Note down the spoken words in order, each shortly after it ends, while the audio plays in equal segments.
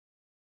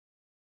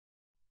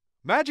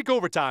Magic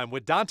Overtime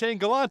with Dante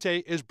Galante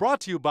is brought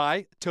to you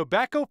by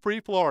Tobacco Free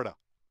Florida.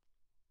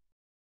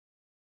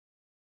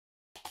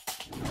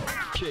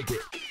 Kick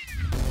it.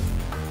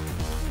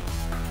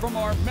 From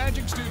our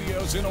Magic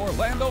Studios in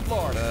Orlando,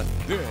 Florida,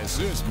 this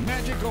is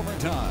Magic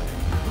Overtime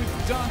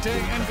with Dante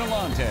and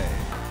Galante.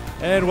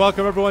 And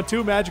welcome everyone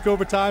to Magic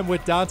Overtime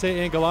with Dante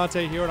and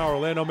Galante here in our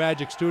Orlando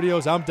Magic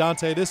Studios. I'm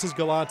Dante, this is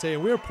Galante,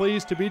 and we're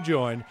pleased to be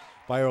joined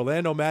by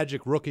Orlando Magic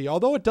rookie,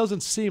 although it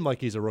doesn't seem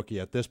like he's a rookie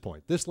at this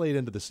point, this late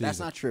into the season. That's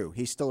not true.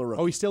 He's still a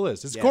rookie. Oh, he still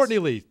is. It's Yes. Courtney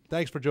Lee.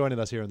 Thanks for joining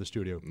us here in the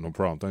studio. No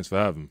problem. Thanks for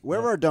having me. Where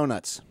are our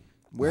donuts?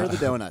 Where are the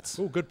donuts?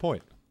 Oh, good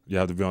point. You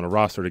have to be on a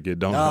roster to get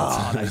donuts.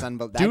 Oh, that's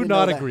unbelievable. Do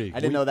not agree. I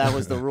didn't know that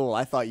was the rule.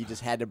 I thought you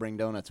just had to bring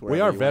donuts wherever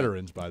We are you went.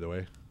 veterans, by the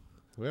way.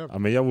 We are. I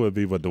mean, y'all would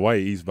be, but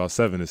Dwight eats about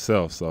 7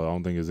 himself, so I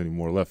don't think there's any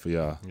more left for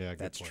y'all. Yeah, good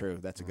That's point. true.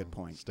 That's a good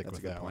point. Stick That's with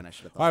a good that point. one. I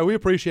should have All right, we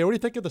appreciate it. What do you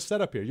think of the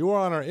setup here? You were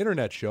on our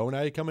internet show.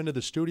 Now you come into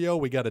the studio.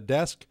 We got a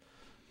desk.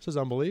 This is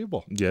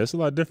unbelievable. Yeah, it's a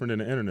lot different than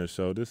the internet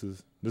show. This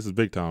is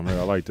big time here.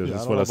 I like this. Yeah,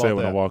 That's I what don't I know said about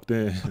when I that. walked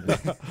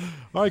in.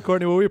 All right,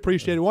 Courtney, well, we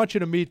appreciate it. We want you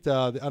to meet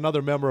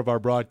another member of our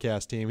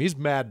broadcast team. He's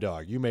Mad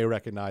Dog. You may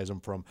recognize him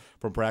from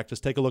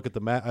practice. Take a look at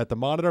the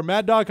monitor.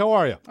 Mad Dog, how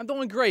are you? I'm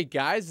doing great,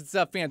 guys. It's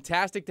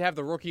fantastic to have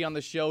the rookie on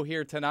the show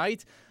here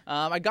tonight.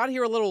 I got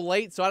here a little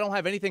late, so I don't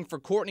have anything for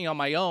Courtney on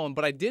my own,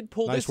 but I did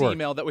pull Nice this work.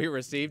 email that we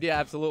received. Yeah,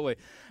 absolutely.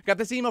 Got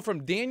this email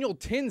from Daniel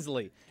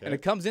Tinsley, and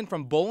it comes in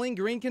from Bowling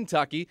Green,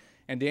 Kentucky.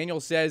 And Daniel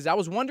says, I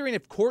was wondering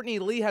if Courtney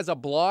Lee has a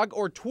blog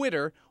or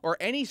Twitter or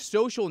any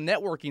social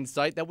networking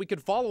site that we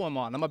could follow him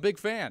on. I'm a big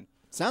fan.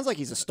 Sounds like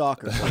he's a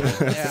stalker.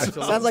 absolutely.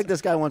 Sounds like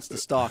this guy wants to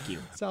stalk you.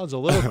 Sounds a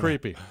little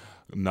creepy.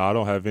 No, I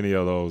don't have any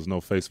of those.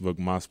 No Facebook,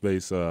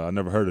 MySpace. I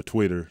never heard of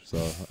Twitter, so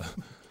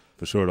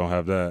for sure don't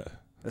have that.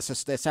 It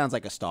sounds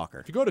like a stalker.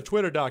 If you go to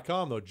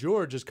twitter.com, though,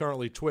 George is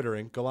currently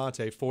Twittering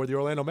Galante for the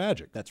Orlando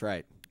Magic. That's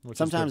right. Which is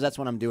Sometimes good. that's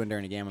what I'm doing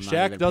during a game. I'm not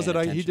Shaq even does paying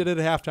it. He attention. did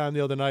it at halftime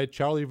the other night.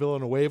 Charlie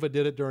Villanueva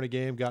did it during a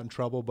game, got in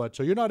trouble. But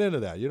so you're not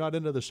into that. You're not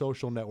into the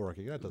social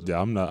networking. That doesn't.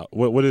 Yeah, I'm not.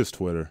 What is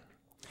Twitter?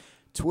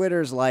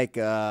 Twitter's like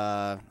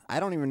I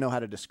don't even know how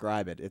to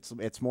describe it.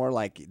 It's more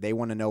like they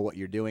want to know what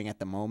you're doing at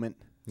the moment.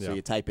 So Yeah.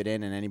 you type it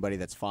in, and anybody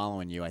that's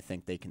following you, I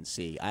think they can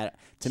see.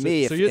 So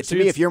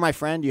If you're my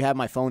friend, you have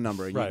my phone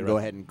number, and you Right, can go right.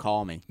 ahead and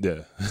call me.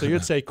 Yeah. So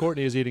you'd say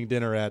Courtney is eating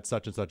dinner at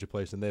such and such a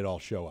place, and they'd all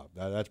show up.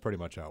 That's pretty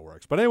much how it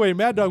works. But anyway,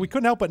 Mad Dog, we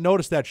couldn't help but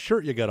notice that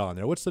shirt you got on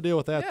there. What's the deal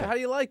with that Yeah, thing? how do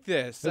you like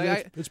this?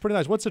 It's pretty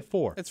nice. What's it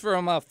for? It's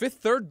from Fifth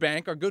Third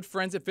Bank. Our good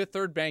friends at Fifth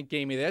Third Bank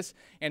gave me this.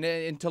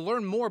 And to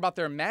learn more about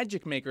their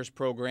Magic Makers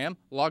program,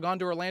 log on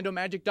to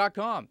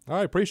OrlandoMagic.com. All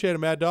right, appreciate it,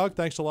 Mad Dog.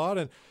 Thanks a lot.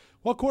 And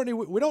well, Courtney,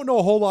 we don't know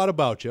a whole lot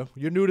about you.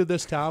 You're new to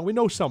this town. We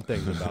know some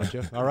things about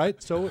you, all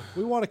right? So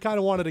we wanted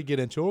to get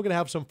into it. We're going to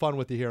have some fun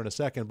with you here in a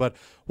second. But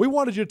we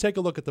wanted you to take a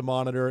look at the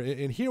monitor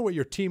and hear what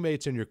your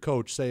teammates and your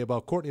coach say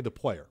about Courtney the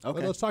player.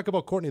 Okay. Let's talk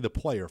about Courtney the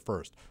player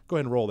first. Go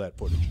ahead and roll that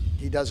footage.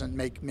 He doesn't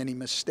make many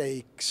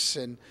mistakes,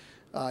 and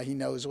he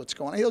knows what's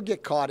going on. He'll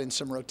get caught in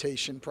some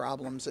rotation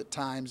problems at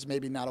times,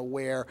 maybe not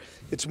aware.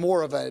 It's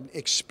more of an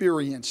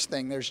experience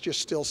thing. There's just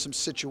still some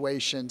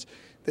situations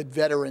that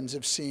veterans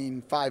have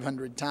seen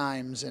 500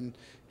 times and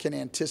can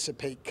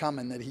anticipate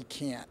coming that he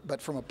can't.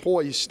 But from a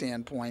poise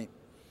standpoint,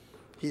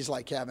 he's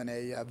like having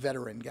a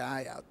veteran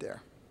guy out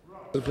there.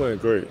 He's playing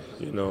great,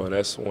 and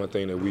that's one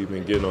thing that we've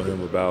been getting on him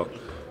about,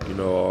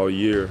 all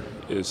year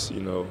is,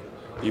 even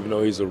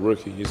though he's a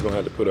rookie, he's going to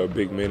have to put up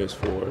big minutes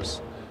for us,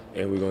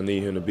 and we're going to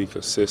need him to be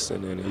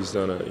consistent, and he's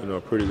done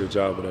a pretty good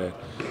job of that.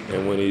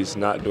 And when he's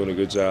not doing a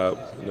good job,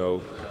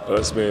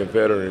 us being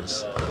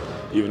veterans,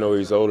 even though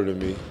he's older than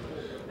me,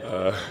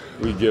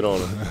 we get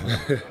on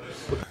him.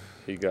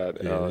 He got,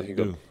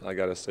 do. I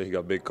gotta say, he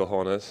got big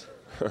cojones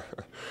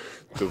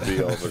to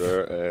be over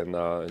there, and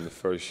in the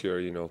first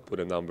year, put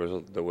the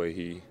numbers the way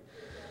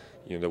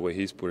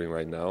he's putting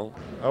right now.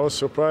 I was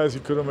surprised he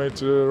couldn't make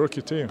the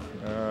rookie team.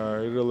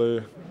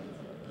 Really,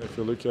 if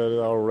you look at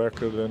our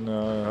record and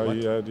how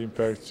he had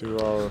impact to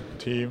our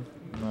team,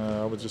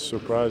 I was just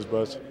surprised.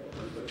 But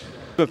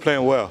been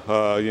playing well.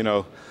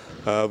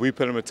 We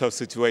put him in tough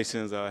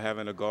situations,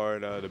 having to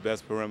guard the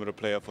best perimeter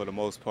player for the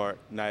most part,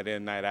 night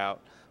in, night out.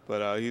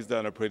 But he's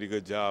done a pretty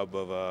good job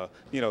of,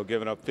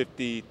 giving up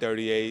 50,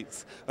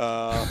 38s,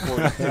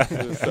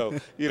 46s.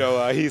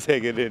 So, he's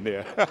hanging in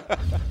there.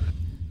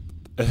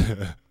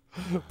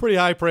 Pretty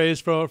high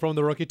praise from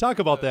the rookie. Talk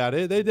about that.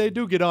 They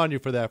do get on you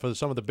for that, for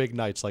some of the big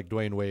nights like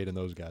Dwayne Wade and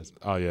those guys.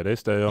 Oh, yeah, they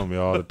stay on me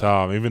all the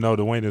time. Even though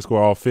Dwayne didn't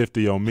score all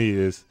 50 on me,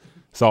 it's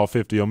all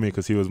 50 on me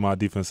because he was my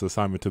defensive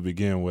assignment to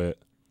begin with.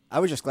 I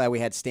was just glad we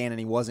had Stan and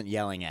he wasn't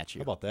yelling at you.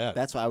 How about that?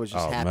 That's why I was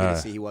just Oh, happy man.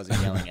 to see he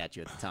wasn't yelling at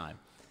you at the time.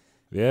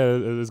 Yeah,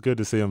 it's good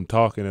to see him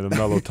talking in a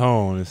mellow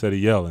tone instead of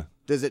yelling.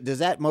 Does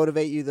that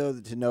motivate you though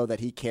to know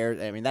that he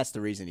cares? I mean, that's the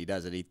reason he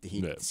does it. He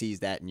Yeah. sees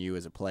that in you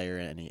as a player,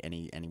 and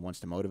he wants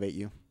to motivate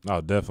you. Oh,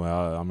 definitely.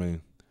 I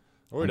mean,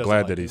 Or he I'm doesn't glad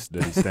like that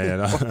you. he's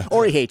staying.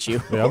 Or he hates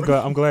you. Yeah,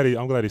 I'm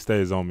glad he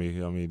stays on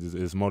me. I mean,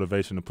 it's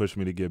motivation to push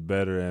me to get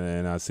better,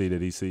 and I see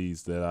that he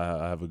sees that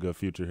I have a good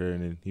future here,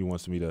 and he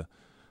wants me to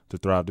to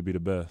thrive to be the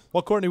best.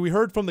 Well, Courtney, we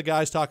heard from the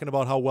guys talking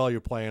about how well you're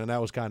playing, and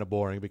that was kind of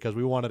boring because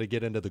we wanted to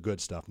get into the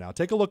good stuff now.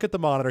 Take a look at the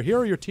monitor. Here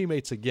are your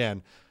teammates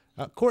again.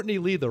 Courtney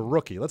Lee, the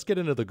rookie. Let's get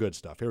into the good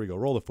stuff. Here we go.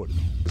 Roll the footage.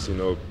 You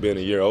know, being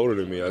a year older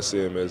than me, I see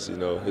him as, you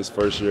know, his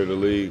first year in the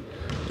league,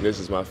 and this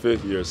is my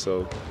 5th year.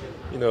 So,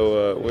 you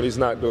know, when he's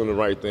not doing the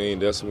right thing,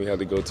 that's when we have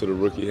to go to the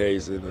rookie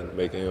hazing and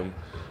making him,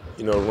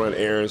 you know, run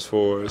errands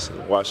for us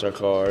and wash our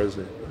cars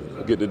and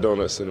get the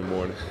donuts in the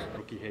morning.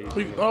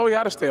 We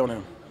got to stay on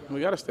him. We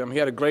got to stay on him. He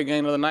had a great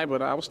game the other night,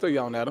 but I was still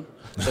yelling at him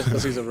just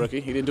because he's a rookie.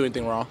 He didn't do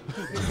anything wrong.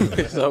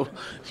 So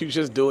you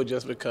just do it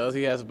just because.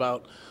 He has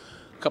about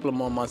a couple of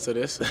more months of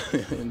this,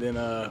 and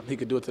then he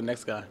could do it to the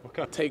next guy.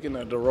 Taking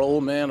the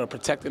role, man, or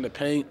protecting the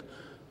paint.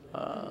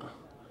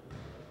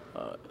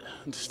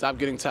 Stop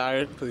getting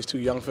tired because he's too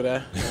young for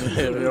that.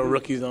 You know,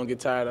 rookies don't get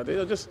tired.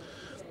 They're just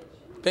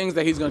things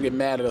that he's going to get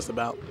mad at us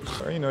about.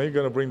 You know, you're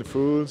going to bring the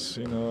foods,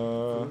 you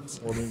know,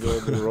 when we go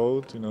to the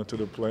road, you know, to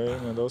the plane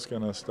and those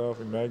kind of stuff,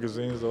 in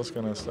magazines, those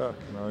kind of stuff.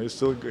 You know,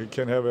 you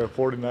can have a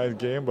 40-night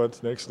game,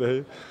 but next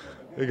day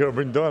you're going to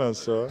bring donuts.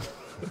 So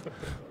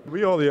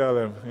we all yell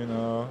at him, you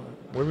know.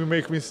 When we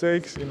make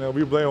mistakes, you know,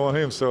 we blame on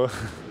him. So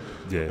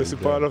Yeah, it's a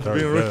part of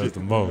being a rookie. The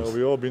most. You know,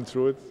 we all been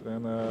through it,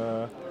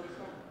 and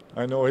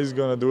I know he's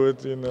going to do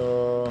it, you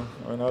know,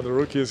 when other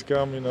rookies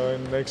come, you know,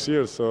 in next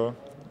year. So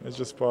it's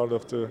just part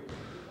of the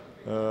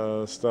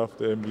stuff,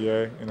 the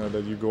NBA, you know,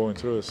 that you're going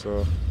through.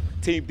 So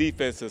Team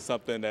defense is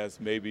something that's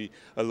maybe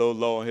a little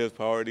low on his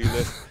priority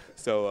list.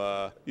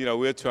 So, you know,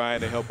 we're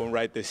trying to help him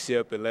right the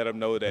ship and let him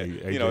know that,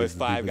 you know, it's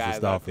 5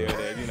 guys out there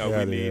that, you know,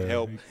 we need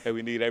help and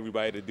we need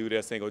everybody to do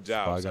their single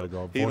job.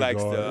 So he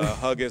likes to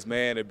hug his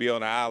man and be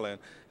on the island.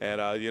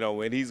 And, you know,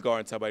 when he's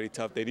guarding somebody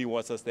tough, then he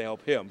wants us to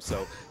help him.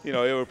 So, you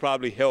know, it would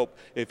probably help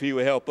if he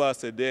would help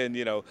us, and then,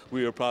 you know,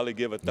 we would probably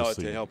give a thought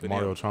to helping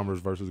Mario him. Chalmers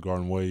versus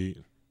Garden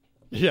Wade.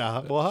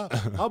 Yeah, well,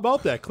 how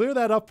about that? Clear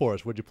that up for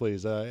us, would you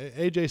please?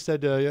 AJ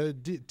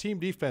said team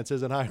defense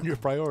isn't high on your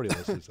priority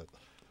list. He said.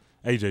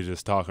 AJ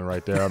just talking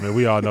right there. I mean,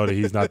 we all know that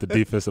he's not the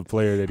defensive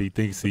player that he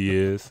thinks he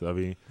is. I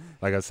mean,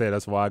 like I said,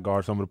 that's why I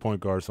guard some of the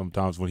point guards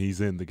sometimes when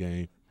he's in the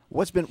game.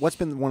 What's been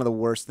one of the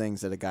worst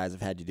things that the guys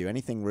have had you do?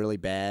 Anything really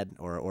bad,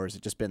 or has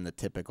it just been the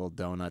typical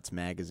donuts,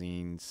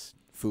 magazines,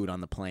 food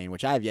on the plane,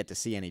 which I have yet to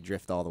see any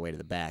drift all the way to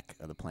the back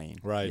of the plane.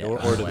 Right, yet. or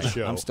to the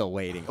show. I'm still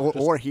waiting.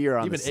 Or here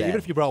on the set. Even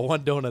if you brought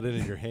one donut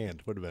in your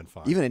hand, would have been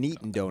fine. Even an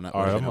eaten donut.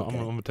 All right, I'm okay.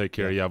 gonna take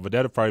care of y'all, but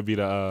that'll probably be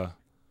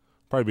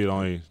the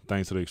only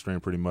things to the extreme.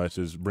 Pretty much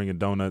is bringing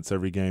donuts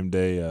every game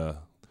day. And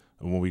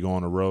when we go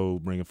on the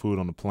road, bringing food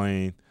on the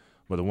plane.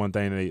 But the one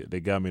thing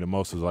they got me the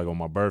most was like on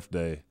my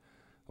birthday.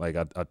 Like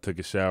I took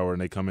a shower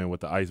and they come in with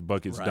the ice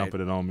buckets,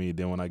 dumping it on me.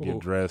 Then when I get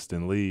dressed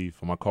and leave,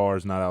 my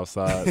car's not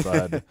outside, so I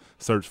had to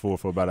search for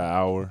about an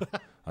hour.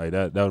 Like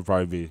that would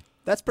probably be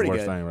that's pretty the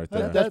worst good. thing right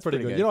there. That's pretty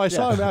good. You know, I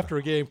saw him after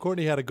a game.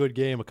 Courtney had a good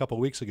game a couple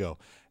weeks ago,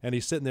 and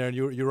he's sitting there, and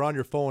you were on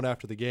your phone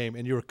after the game,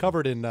 and you were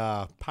covered in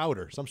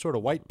powder, some sort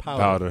of white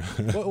powder.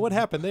 What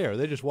happened there? Are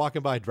they just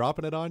walking by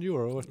dropping it on you,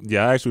 or what?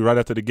 Yeah, actually, right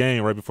after the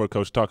game, right before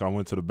Coach talked, I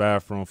went to the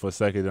bathroom for a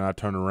second, and I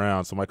turned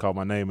around. Somebody called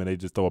my name, and they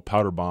just throw a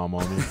powder bomb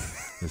on me.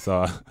 And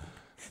so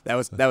That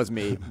was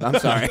me. I'm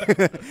sorry.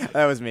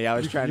 That was me. I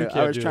was trying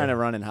to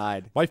run and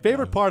hide. My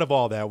favorite part of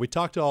all that, we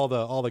talked to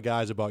all the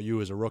guys about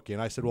you as a rookie,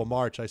 and I said, "Well,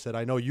 March," I said,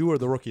 "I know you were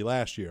the rookie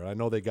last year. I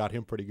know they got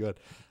him pretty good."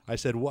 I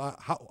said, "Well,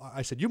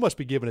 I said you must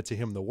be giving it to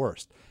him the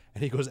worst."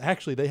 And he goes,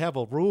 "Actually, they have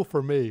a rule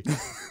for me."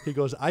 He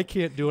goes, "I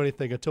can't do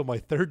anything until my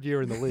 3rd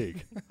year in the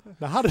league."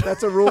 Now,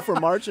 that's a rule for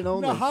March and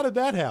only. Now, how did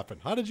that happen?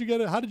 How did you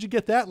get it? How did you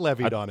get that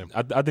levied on him?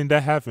 I think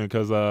that happened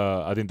because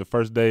I think the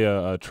first day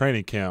of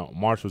training camp,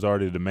 March was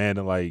already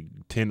demanding like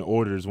 10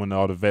 orders when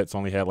all the vets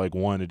only had like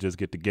one to just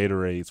get the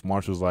Gatorades.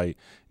 March was like,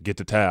 "Get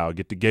the towel,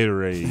 get the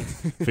Gatorade,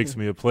 fix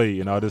me a plate,"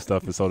 and all this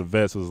stuff. And so the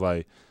vets was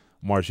like,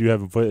 "March, you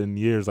haven't put in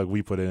years like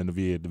we put in to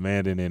be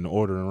demanding and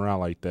ordering around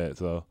like that."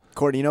 So,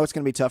 Courtney, you know what's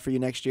going to be tough for you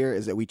next year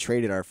is that we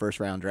traded our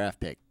 1st-round draft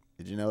pick.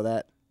 Did you know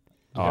that?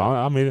 Oh,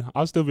 I mean,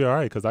 I'll still be all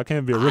right because I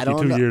can't be a rookie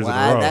 2 years in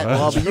a row.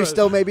 Well, but you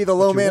still may be the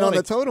low man on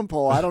the totem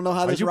pole. I don't know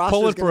how this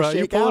roster is going to shake out. Are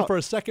you pulling for a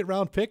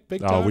 2nd-round pick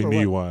big time? Oh, we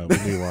need one. We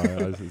need one.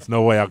 There's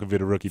no way I could be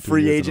the rookie 2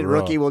 free years agent in a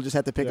row. rookie. We'll just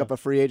have to pick up a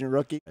free agent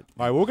rookie. All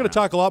right, we're going to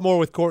talk a lot more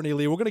with Courtney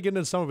Lee. We're going to get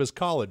into some of his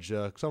college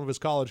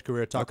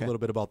career, talk a little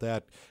bit about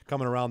that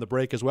coming around the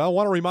break as well. I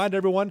want to remind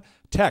everyone,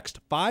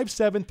 text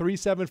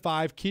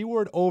 57375,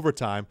 keyword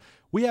overtime.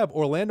 We have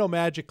Orlando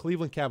Magic,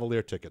 Cleveland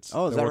Cavalier tickets.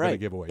 Oh, is that we're right? Gonna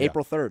give away.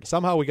 April 3rd.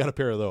 Somehow we got a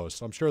pair of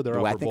those. I'm sure they're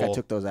up I for think bowl. I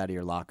took those out of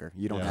your locker.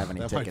 You don't have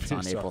any tickets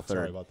on April 3rd.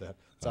 Sorry about that.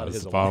 It's out of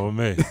his fine with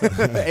me.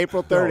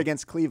 April 3rd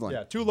against Cleveland.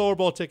 Yeah, 2 lower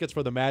bowl tickets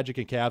for the Magic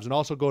and Cavs. And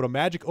also go to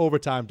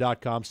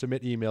magicovertime.com,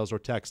 submit emails, or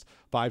text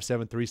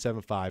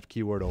 57375,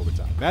 keyword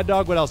overtime. Mad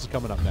Dog, what else is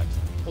coming up next?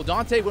 Well,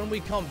 Dante, when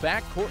we come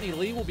back, Courtney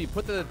Lee will be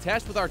put to the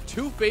test with our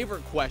 2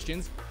 favorite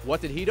questions.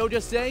 What did Hito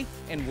just say?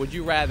 And would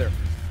you rather?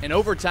 And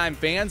Overtime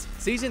fans,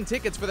 season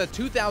tickets for the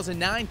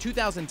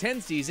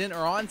 2009-2010 season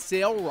are on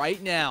sale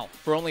right now.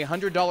 For only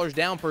 $100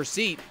 down per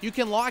seat, you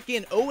can lock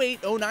in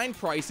 08-09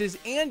 prices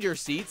and your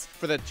seats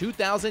for the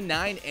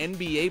 2009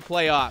 NBA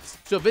playoffs.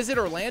 So visit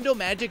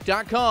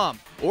OrlandoMagic.com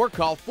or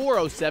call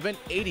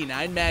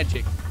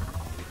 407-89-MAGIC.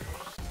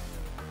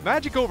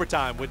 Magic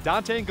Overtime with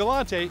Dante and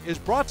Galante is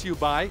brought to you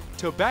by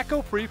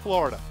Tobacco Free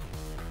Florida.